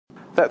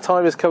That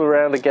time has come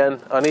around again.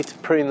 I need to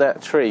prune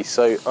that tree,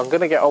 so I'm going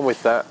to get on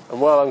with that.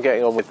 And while I'm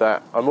getting on with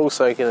that, I'm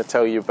also going to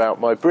tell you about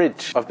my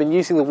bridge. I've been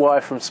using the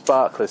wire from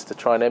sparklers to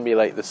try and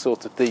emulate the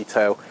sort of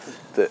detail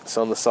that's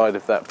on the side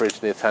of that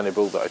bridge near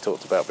Tannibal that I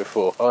talked about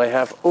before. I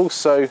have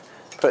also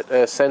put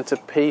a centre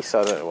piece,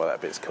 I don't know what that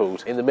bit's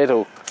called, in the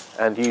middle,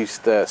 and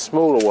used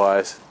smaller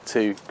wires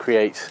to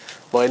create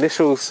my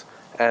initials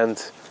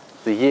and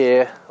the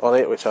year on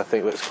it, which I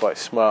think looks quite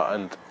smart,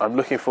 and I'm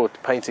looking forward to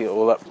painting it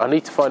all up. I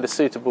need to find a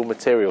suitable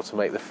material to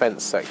make the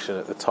fence section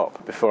at the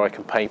top before I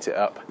can paint it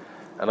up,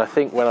 and I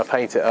think when I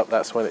paint it up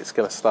that's when it's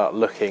going to start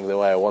looking the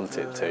way I want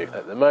it to.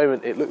 At the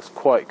moment it looks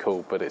quite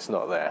cool, but it's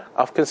not there.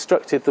 I've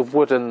constructed the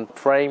wooden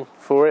frame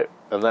for it,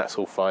 and that's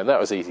all fine. That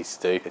was easy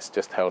to do. It's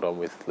just held on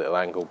with little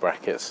angle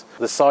brackets.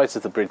 The sides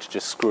of the bridge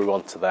just screw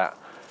onto that,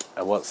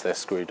 and once they're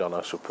screwed on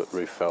I shall put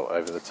roof felt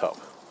over the top.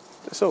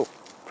 That's all.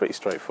 Pretty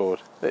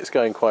straightforward. It's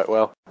going quite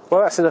well.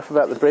 Well, that's enough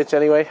about the bridge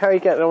anyway. How are you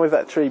getting on with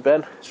that tree,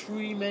 Ben?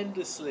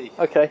 Tremendously.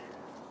 Okay.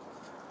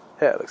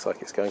 Yeah, it looks like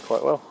it's going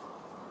quite well.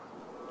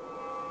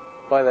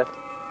 Bye then.